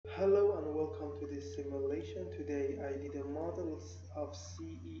Hello and welcome to this simulation. Today I did a model of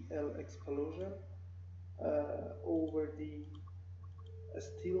CEL explosion over the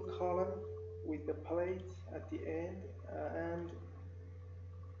steel column with the plate at the end and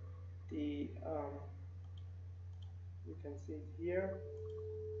the you can see it here,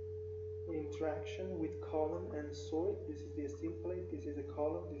 the interaction with column and soil. This is the steel plate, this is the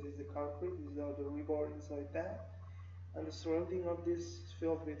column, this is the concrete, these are the rebar inside that, and the surrounding of this is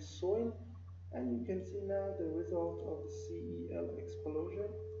filled with soil. And you can see now the result of the CEL explosion.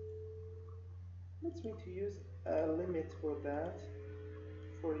 Let's me to use a limit for that,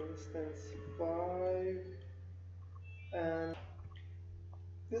 for instance 5, and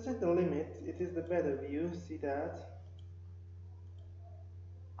this is the limit. It is the better view. See that?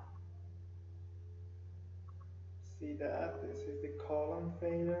 See that? This is the column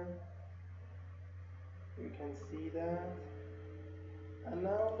failure. You can see that. And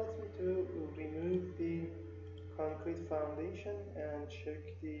now let's me to remove the concrete foundation and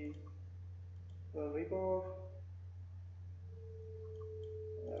check the rebar.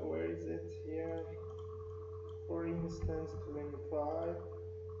 Where is it? Here, for instance 25,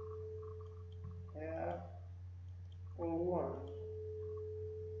 yeah, or 1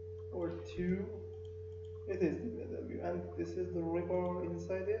 or 2. It is the better view, and this is the rebar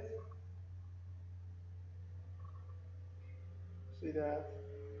inside it. See that?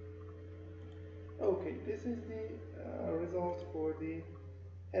 Okay, this is the result for the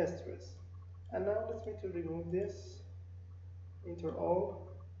estrus. And now let's me to remove this. Enter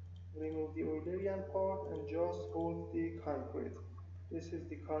all, remove the Eulerian part and just hold the concrete. This is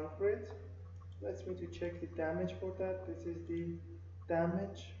the concrete. Let's me to check the damage for that. This is the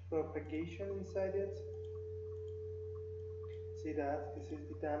damage propagation inside it. See that? This is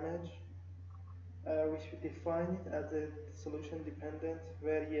the damage. We should define it as a solution dependent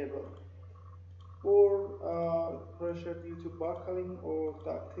variable, or pressure due to buckling or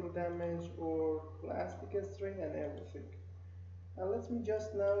ductile damage or plastic string and everything. And let me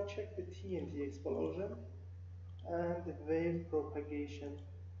just now check the TNT explosion and the wave propagation.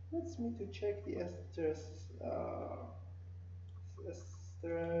 Let's me to check the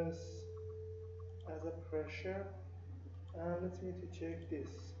stress as a pressure, and let's me to check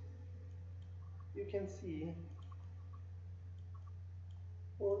this. You can see,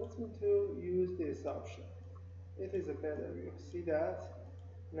 or let's me to use this option. It is a better view. See that?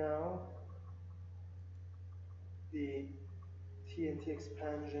 Now the TNT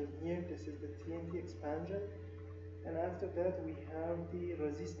expansion here. This is the TNT expansion, and after that we have the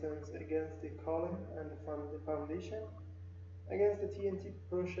resistance against the column and the foundation against the TNT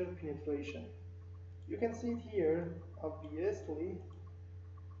pressure penetration. You can see it here obviously.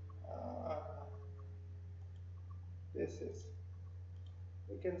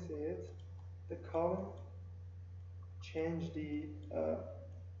 You can see it. The column change the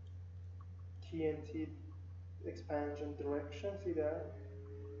TNT expansion direction. See that?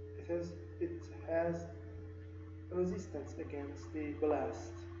 It has resistance against the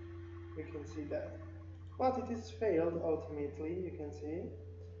blast. You can see that. But it is failed ultimately, you can see.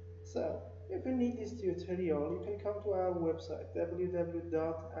 So, if you need this tutorial, you can come to our website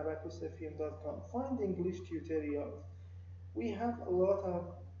www.abaqusfm.com. Find English tutorials. We have a lot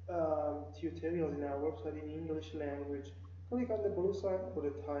of tutorials in our website in English language. Click on the blue sign for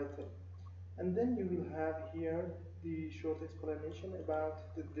the title, and then you will have here the short explanation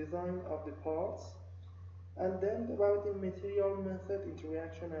about the design of the parts, and then about the material method,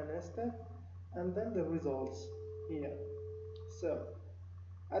 interaction and step, and then the results here. So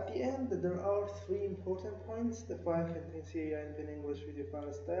at the end, there are 3 important points. The file contains CEL in English video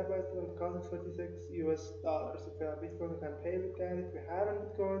file step by step and costs $36 US. If you have Bitcoin, you can pay with that. If you haven't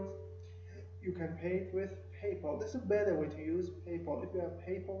Bitcoins, you can pay it with PayPal. This is a better way to use PayPal. If you have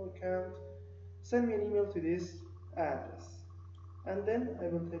PayPal account, send me an email to this address, and then I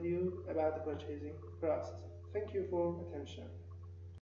will tell you about the purchasing process. Thank you for attention.